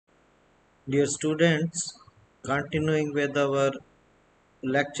Dear students, continuing with our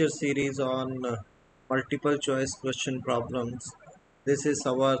lecture series on multiple choice question problems, this is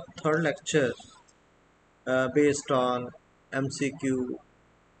our third lecture based on MCQ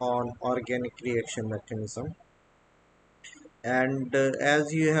on organic reaction mechanism. And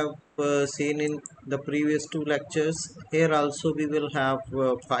as you have seen in the previous two lectures, here also we will have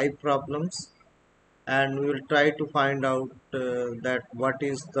five problems, and we will try to find out that what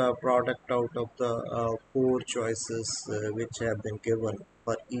is the product out of the four choices which have been given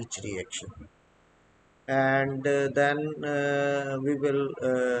for each reaction. And then we will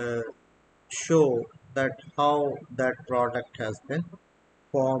show that how that product has been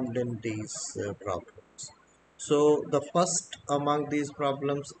formed in these problems. So the first among these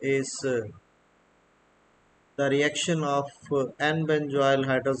problems is the reaction of N-benzoyl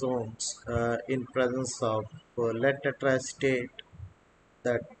hydrogens in presence of lead tetracetate,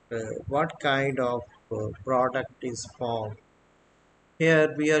 that what kind of product is formed.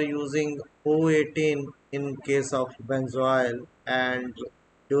 Here we are using O18 in case of benzoyl, and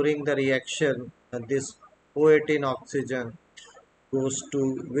during the reaction this O18 oxygen goes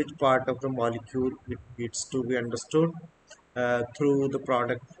to which part of the molecule it needs to be understood through the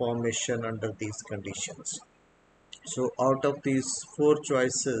product formation under these conditions. So out of these four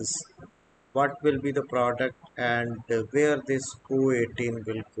choices, what will be the product and where this O18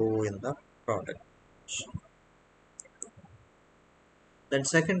 will go in the product? Then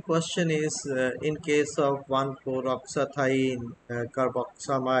second question is in case of 1,4-oxathiene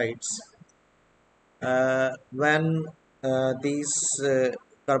carboxamides, when these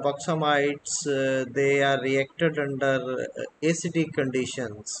carboxamides they are reacted under acidic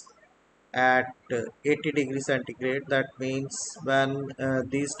conditions at 80 degrees centigrade. That means when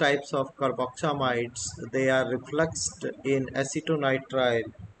these types of carboxamides they are refluxed in acetonitrile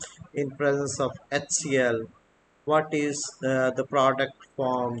in presence of HCl, what is the product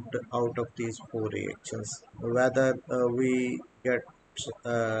formed out of these four reactions, whether we get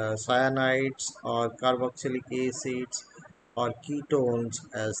cyanides or carboxylic acids or ketones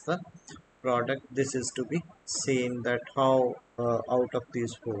as the product. This is to be seen that how out of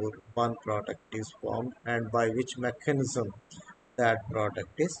these four one product is formed and by which mechanism that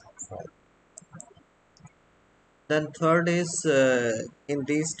product is formed. Then third is in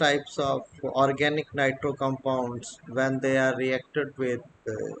these types of organic nitro compounds, when they are reacted with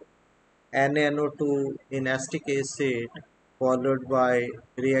NaNO2 in acetic acid followed by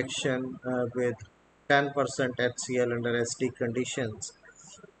reaction with 10% HCl under acidic conditions,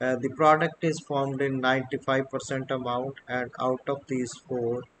 the product is formed in 95% amount, and out of these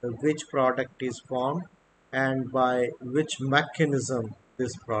four, which product is formed and by which mechanism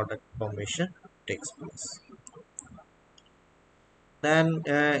this product formation takes place. Then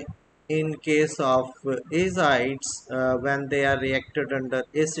in case of azides, when they are reacted under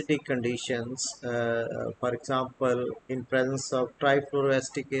acidic conditions, for example in presence of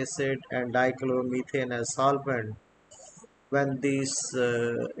trifluoroacetic acid and dichloromethane as solvent, when these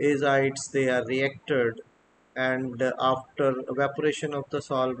azides they are reacted, and after evaporation of the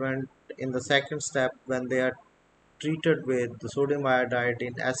solvent in the second step, when they are treated with the sodium iodide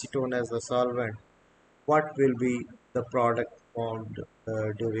in acetone as the solvent, what will be the product formed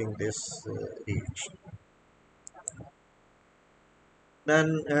during this reaction.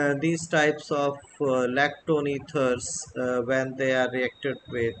 Then these types of lactone ethers, when they are reacted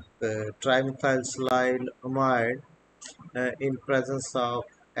with trimethylsilylamide in presence of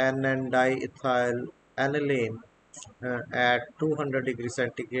N-diethyl aniline at 200 degrees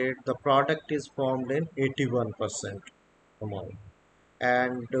centigrade, the product is formed in 81% amount.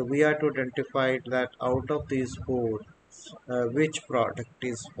 And we are to identify that out of these four, which product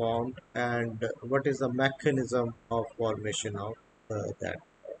is formed and what is the mechanism of formation of that.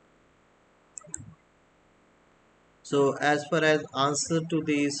 So as far as answer to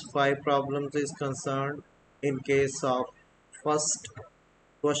these five problems is concerned, in case of first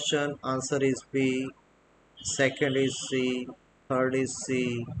question, answer is B, second is C, third is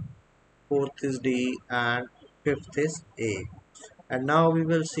C, fourth is D, and fifth is A. And now we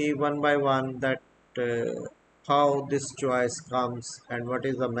will see one by one that how this choice comes and what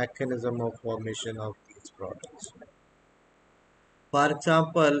is the mechanism of formation of these products. For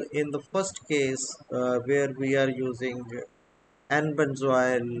example, in the first case where we are using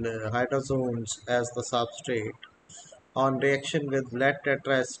N-benzoyl hydrogens as the substrate on reaction with lead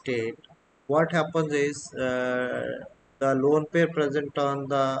tetracetate, what happens is the lone pair present on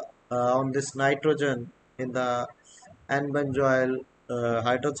the on this nitrogen in the N-benzoyl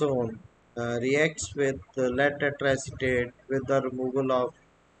hydrozone reacts with lead tetracetate with the removal of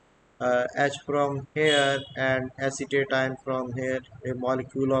H from here and acetate ion from here. A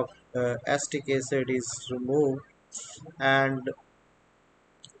molecule of acetic acid is removed, and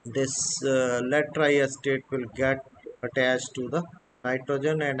this lead triacetate will get attached to the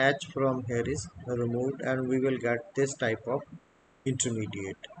nitrogen, and H from here is removed, and we will get this type of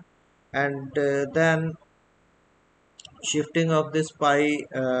intermediate. And then shifting of this pi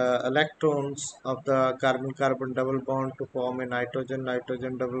electrons of the carbon carbon double bond to form a nitrogen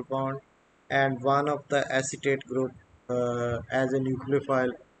nitrogen double bond, and one of the acetate group as a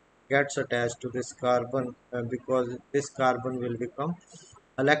nucleophile gets attached to this carbon, because this carbon will become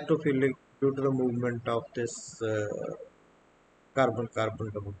electrophilic due to the movement of this carbon carbon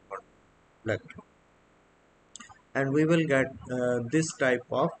double bond electron, and we will get this type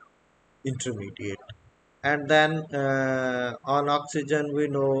of intermediate. And then on oxygen we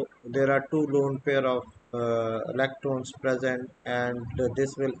know there are two lone pair of electrons present, and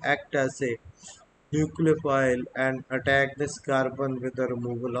this will act as a nucleophile and attack this carbon with the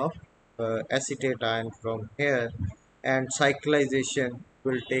removal of acetate ion from here, and cyclization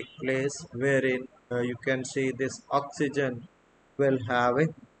will take place, wherein you can see this oxygen will have a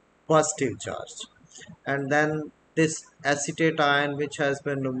positive charge, and then this acetate ion which has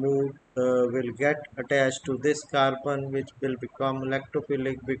been removed will get attached to this carbon, which will become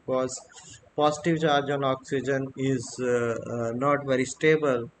electrophilic, because positive charge on oxygen is not very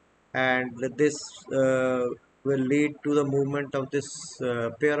stable, and this uh, will lead to the movement of this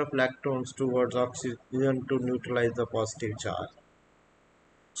pair of electrons towards oxygen to neutralize the positive charge.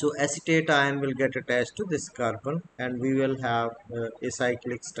 So acetate ion will get attached to this carbon, and we will have a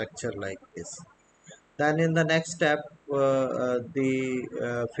cyclic structure like this. Then in the next step, the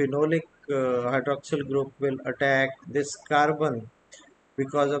phenolic hydroxyl group will attack this carbon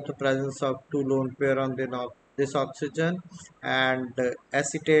because of the presence of two lone pair on this oxygen, and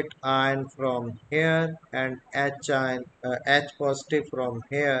acetate ion from here and H ion, H positive from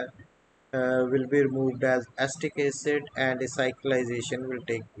here will be removed as acetic acid, and a cyclization will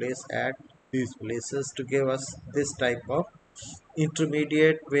take place at these places to give us this type of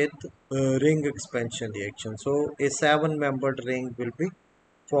intermediate with ring expansion reaction. So a 7-membered ring will be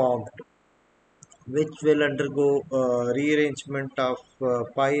formed, which will undergo rearrangement of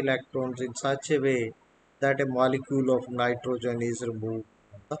pi electrons in such a way that a molecule of nitrogen is removed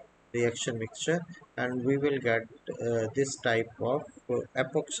from the reaction mixture, and we will get this type of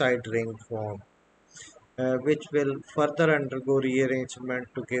epoxide ring form, which will further undergo rearrangement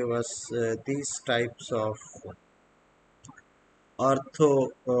to give us these types of ortho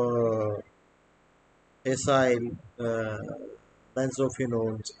acyl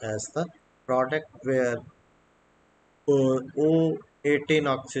benzophenones as the product, where O18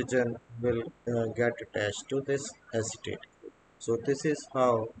 oxygen will get attached to this acetate. So this is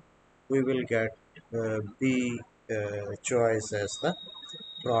how we will get B choice as the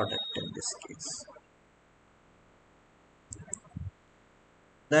product in this case.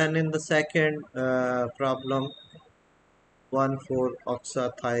 Then in the second problem,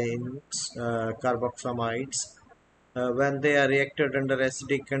 1,4-oxathiones, carboxamides, when they are reacted under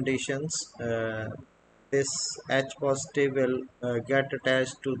acidic conditions, this H positive will get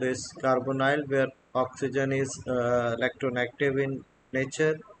attached to this carbonyl, where oxygen is electronegative in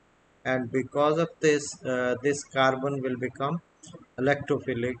nature, and because of this this carbon will become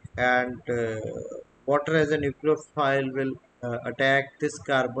electrophilic, and water as a nucleophile will attack this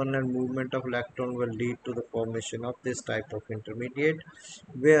carbon, and movement of electron will lead to the formation of this type of intermediate,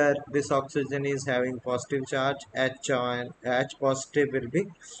 where this oxygen is having positive charge. H positive will be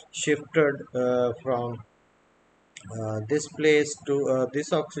shifted from this place to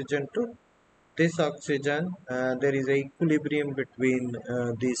this oxygen to this oxygen. There is a equilibrium between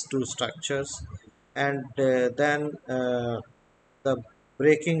these two structures, and then the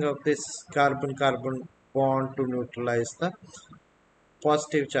breaking of this carbon carbon bond to neutralize the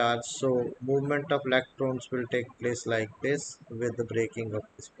positive charge. So movement of electrons will take place like this with the breaking of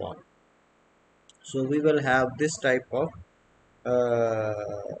this bond. So we will have this type of uh,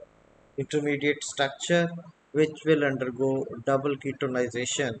 intermediate structure, which will undergo double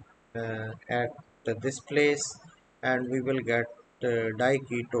ketonization at this place, and we will get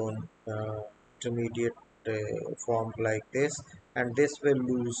diketone intermediate formed like this, and this will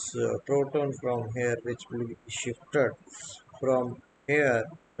lose proton from here, which will be shifted from here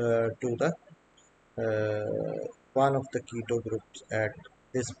to the one of the keto groups at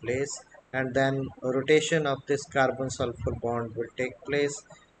this place, and then rotation of this carbon sulfur bond will take place,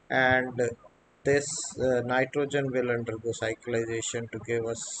 and this nitrogen will undergo cyclization to give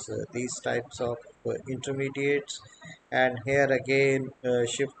us these types of intermediates, and here again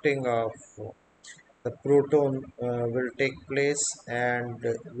shifting of the proton will take place, and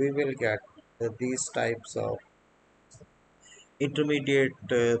we will get these types of intermediate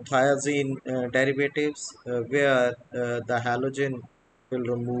thiazine derivatives where the halogen will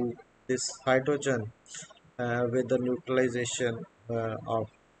remove this hydrogen with the neutralization of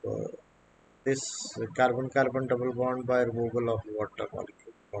uh, this carbon-carbon double bond by removal of water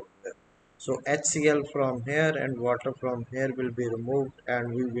molecule from there. So HCl from here and water from here will be removed,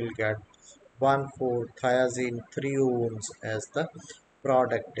 and we will get 1,4-thiazine 3-ones as the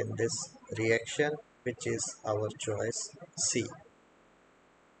product in this reaction, which is our choice C.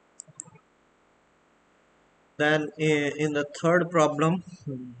 Then in the third problem,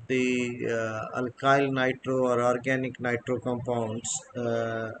 the alkyl nitro or organic nitro compounds,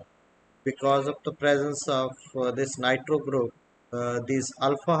 because of the presence of this nitro group, these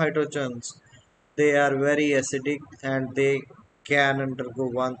alpha hydrogens, they are very acidic and they can undergo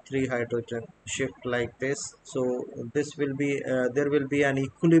 1,3 hydrogen shift like this. So this will be there will be an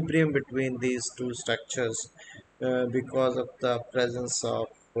equilibrium between these two structures because of the presence of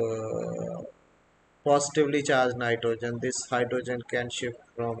positively charged nitrogen. This hydrogen can shift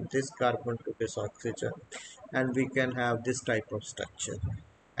from this carbon to this oxygen, and we can have this type of structure.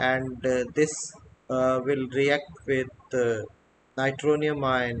 And this will react with nitronium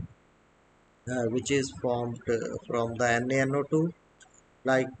ion, which is formed from the NaNO2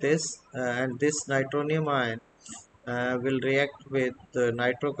 like this, and this nitronium ion will react with the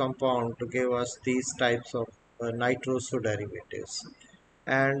nitro compound to give us these types of nitroso derivatives.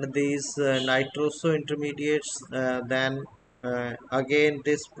 And these nitroso intermediates, then again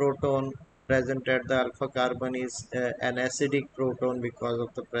this proton present at the alpha carbon is an acidic proton because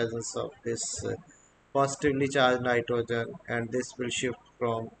of the presence of this positively charged nitrogen, and this will shift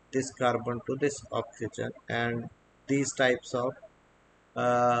from this carbon to this oxygen, and these types of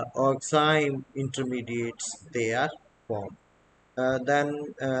oxime intermediates they are formed.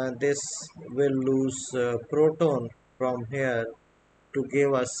 Then this will lose proton from here to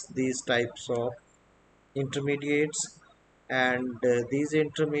give us these types of intermediates, and these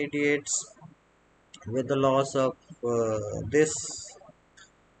intermediates with the loss of this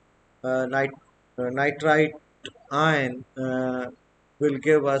nitrite ion will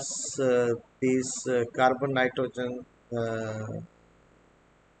give us these carbon nitrogen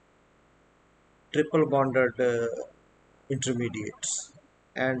triple bonded intermediates,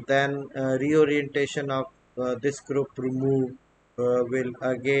 and then reorientation of this group remove will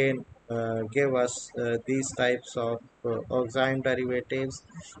again give us these types of oxime derivatives,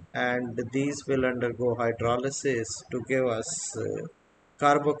 and these will undergo hydrolysis to give us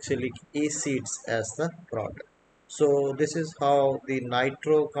carboxylic acids as the product. So this is how the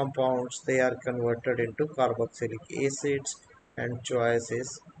nitro compounds they are converted into carboxylic acids, and choice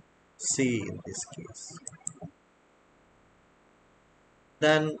is C in this case.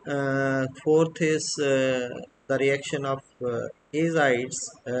 Then fourth is the reaction of azides.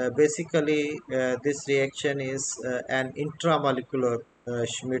 Basically, this reaction is an intramolecular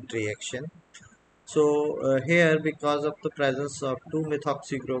Schmidt reaction. So here, because of the presence of two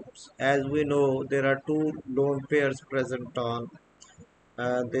methoxy groups, as we know, there are two lone pairs present on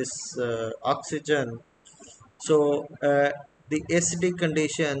this oxygen. So the acidic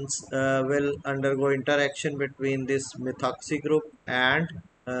conditions will undergo interaction between this methoxy group and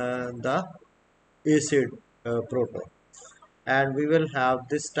the acid proton, and we will have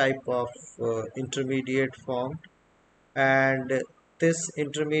this type of intermediate formed, and this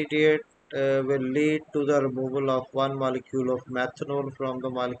intermediate will lead to the removal of one molecule of methanol from the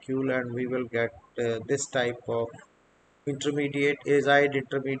molecule, and we will get this type of intermediate, azide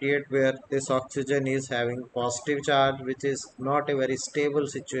intermediate, where this oxygen is having positive charge, which is not a very stable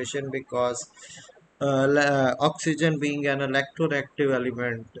situation because oxygen being an electronegative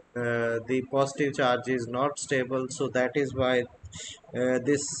element, the positive charge is not stable. So that is why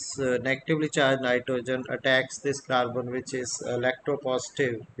this negatively charged nitrogen attacks this carbon, which is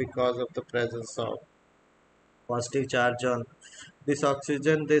electropositive, because of the presence of positive charge on this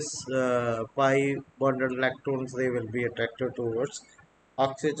oxygen. This pi bonded electrons they will be attracted towards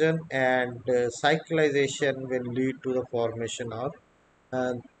oxygen, and cyclization will lead to the formation of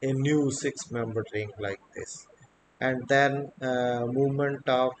a new six-membered ring like this, and then movement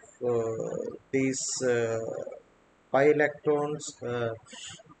of these pi electrons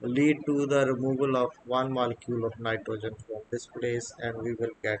lead to the removal of one molecule of nitrogen from this place, and we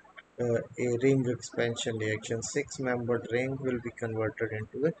will get a ring expansion reaction. Six-membered ring will be converted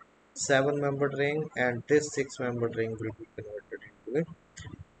into a seven-membered ring, and this six-membered ring will be converted into a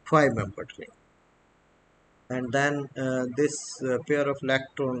five-membered ring. and then this pair of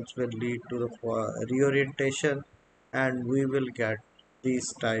electrons will lead to the reorientation, and we will get these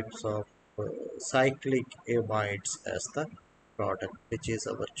types of cyclic amides as the product, which is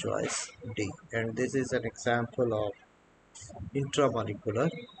our choice D. And this is an example of intramolecular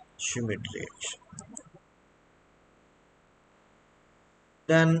Schmidt reaction.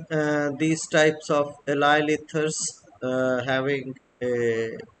 Then these types of allyl ethers having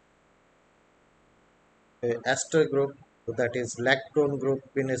a ester group, that is lactone group,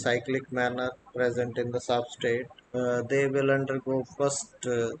 in a cyclic manner present in the substrate. They will undergo first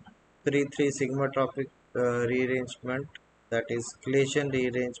 3,3 sigmatropic rearrangement, that is Claisian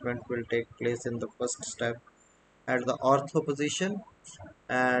rearrangement will take place in the first step at the ortho position,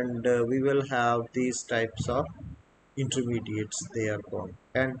 and we will have these types of intermediates they are formed,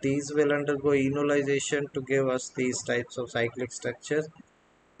 and these will undergo enolization to give us these types of cyclic structures.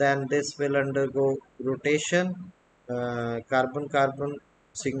 Then this will undergo rotation, carbon-carbon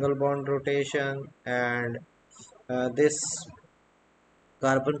single bond rotation, and this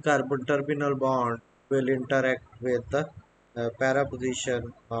carbon-carbon terminal bond will interact with the para position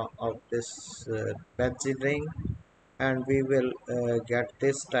of this benzene ring, and we will get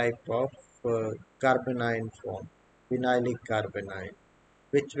this type of carbonyl form, vinylic carbonyl,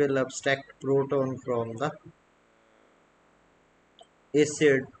 which will abstract proton from the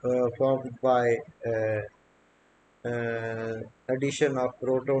acid formed by uh, addition of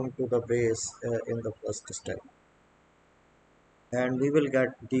proton to the base in the first step, and we will get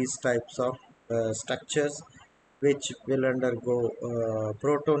these types of structures which will undergo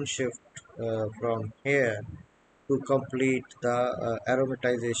proton shift from here to complete the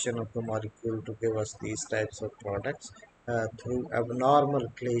aromatization of the molecule to give us these types of products through abnormal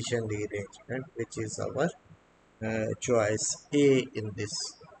Claisian rearrangement, which is our choice A in this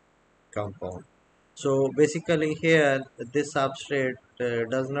compound. So basically here this substrate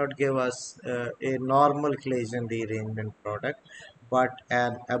does not give us a normal Claisian rearrangement product, but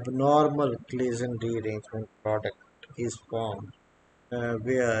an abnormal Claisian rearrangement product is formed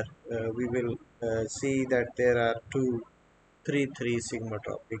where we will see that there are 2, 3, 3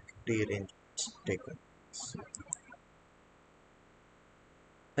 sigmatropic rearrangements taken.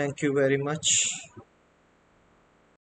 Thank you very much.